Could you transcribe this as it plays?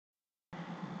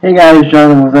Hey guys,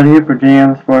 Jonathan was out here for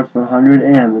JMSports 100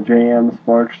 and the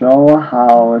JMSports Show.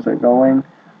 How is it going?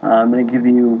 I'm going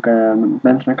to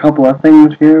mention a couple of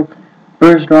things here.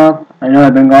 First off, I know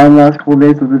I've been gone the last couple of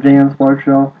days with the JMSports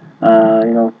Show.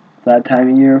 It's that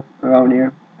time of year around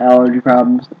here, allergy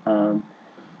problems.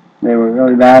 They were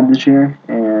really bad this year,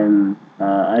 and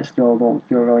I still don't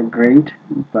feel really great,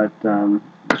 but the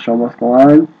show must go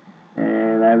on,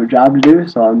 and I have a job to do,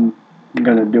 so I'm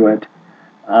going to do it.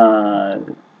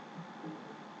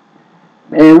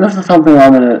 And this is something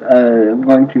I'm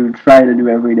going to try to do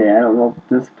every day. I don't know if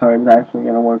this part is actually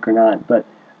going to work or not, but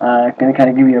I'm going to kind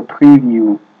of give you a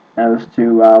preview as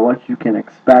to what you can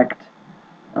expect,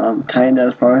 kind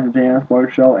of as far as the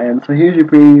JMSports Show. And so here's your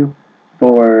preview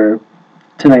for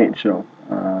tonight's show,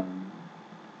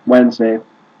 Wednesday,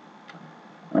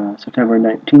 September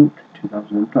 19th,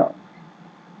 2012.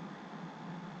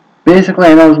 Basically,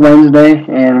 I know it's Wednesday,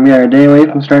 and we are a day away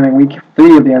from starting week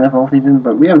 3 of the NFL season,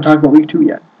 but we haven't talked about week 2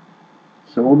 yet.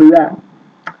 So we'll do that.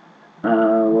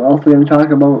 We're also going to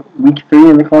talk about week 3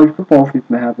 in the college football season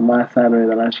that happened last Saturday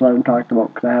that I still haven't talked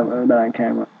about because I haven't been on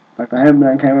camera. In fact, I haven't been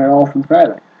on camera at all since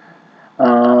Friday.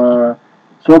 So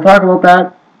we'll talk about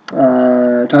that.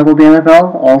 Talk about the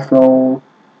NFL. Also,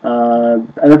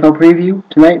 NFL preview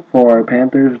tonight for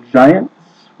Panthers-Giants.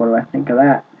 What do I think of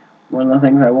that? One of the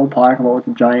things I will talk about with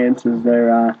the Giants is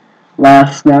their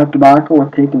last snap debacle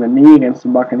with taking the knee against the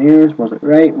Buccaneers. Was it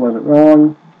right? Was it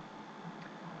wrong?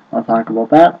 I'll talk about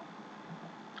that.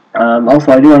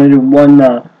 Also, I do want to do one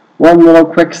little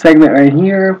quick segment right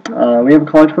here. We have a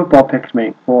college football pick to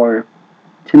make for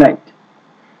tonight.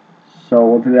 So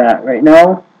we'll do that right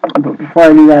now. But before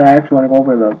I do that, I actually want to go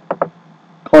over the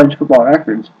college football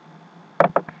records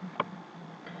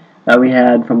that we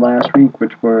had from last week,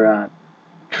 which were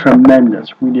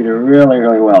tremendous. We did really,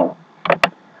 really well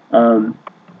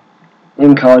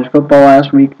in college football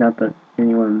last week. Not that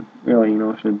anyone really,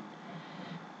 should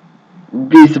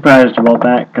be surprised about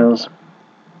that because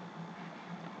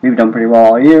we've done pretty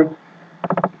well all year.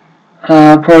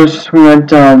 Of course, we went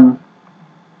 1-0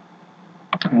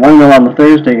 on the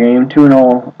Thursday game,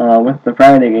 2-0 with the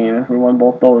Friday game if we won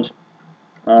both those.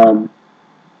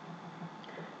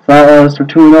 So that was for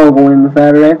 2-0 going into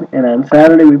Saturday, and on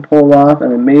Saturday we pulled off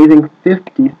an amazing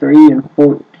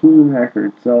 53-14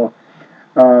 record. So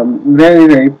very,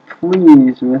 very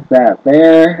pleased with that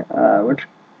there, which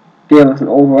gave us an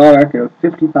overall record of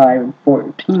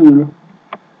 55-14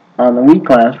 on the week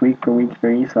last week for week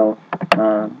 3. So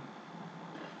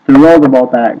thrilled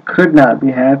about that. Could not be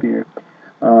happier.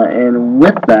 And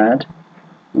with that,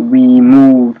 we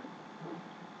move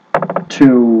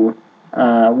to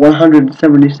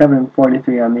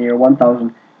 177-43 on the year,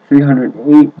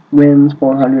 1,308 wins,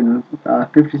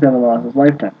 457 losses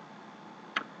lifetime.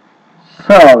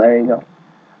 So there you go.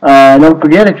 Don't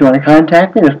forget, if you want to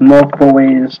contact me, there's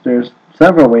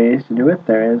several ways to do it.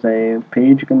 There is a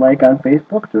page you can like on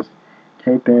Facebook. Just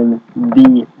type in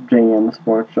the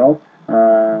JMSports Show.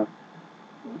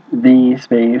 The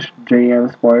space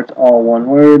JMSports, all one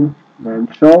word,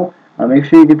 and show. Make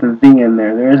sure you get the V in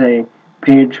there. There is a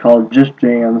page called just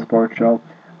JMSports Show,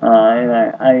 and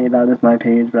that is my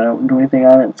page, but I don't do anything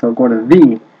on it. So go to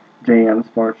the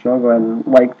JMSports Show. Go ahead and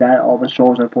like that. All the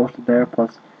shows are posted there,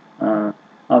 plus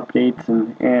updates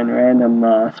and random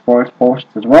sports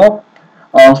posts as well.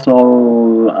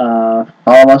 Also,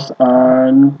 follow us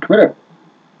on Twitter,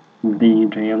 the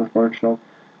JMSports Show.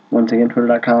 Once again,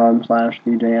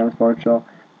 twitter.com/the JMSports Show.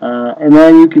 And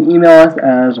then you can email us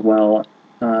as well.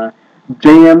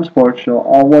 JMSports Show,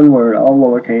 all one word, all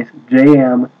lowercase,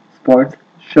 JMSports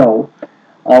Show,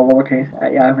 all lowercase,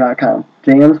 at yahoo.com.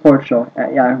 JMSports Show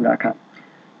at yahoo.com.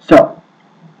 So,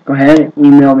 go ahead and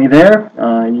email me there.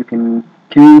 You can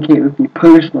communicate with me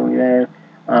personally there.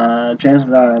 Chances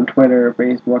are on Twitter or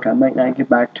Facebook I might not get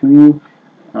back to you,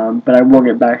 but I will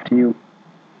get back to you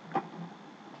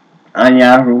on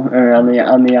Yahoo, or on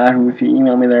the Yahoo if you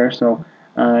email me there. So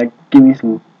give me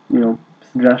some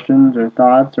suggestions or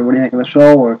thoughts, or what do you think of the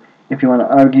show, or if you want to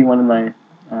argue one of my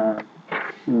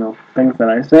things that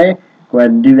I say, go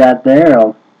ahead and do that there.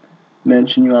 I'll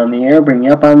mention you on the air, bring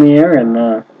you up on the air,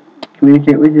 and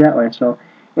communicate with you that way. So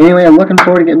anyway, I'm looking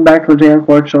forward to getting back to the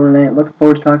JMSports Show tonight. Looking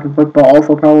forward to talking football.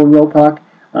 Also probably will talk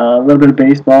a little bit of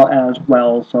baseball as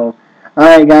well. So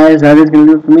alright guys, that is going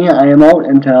to do it for me. I am out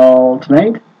until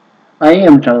tonight. I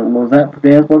am Jonathan Mosette for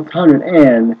JMSports 100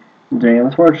 and the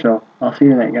JMSports Show. I'll see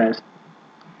you tonight, guys.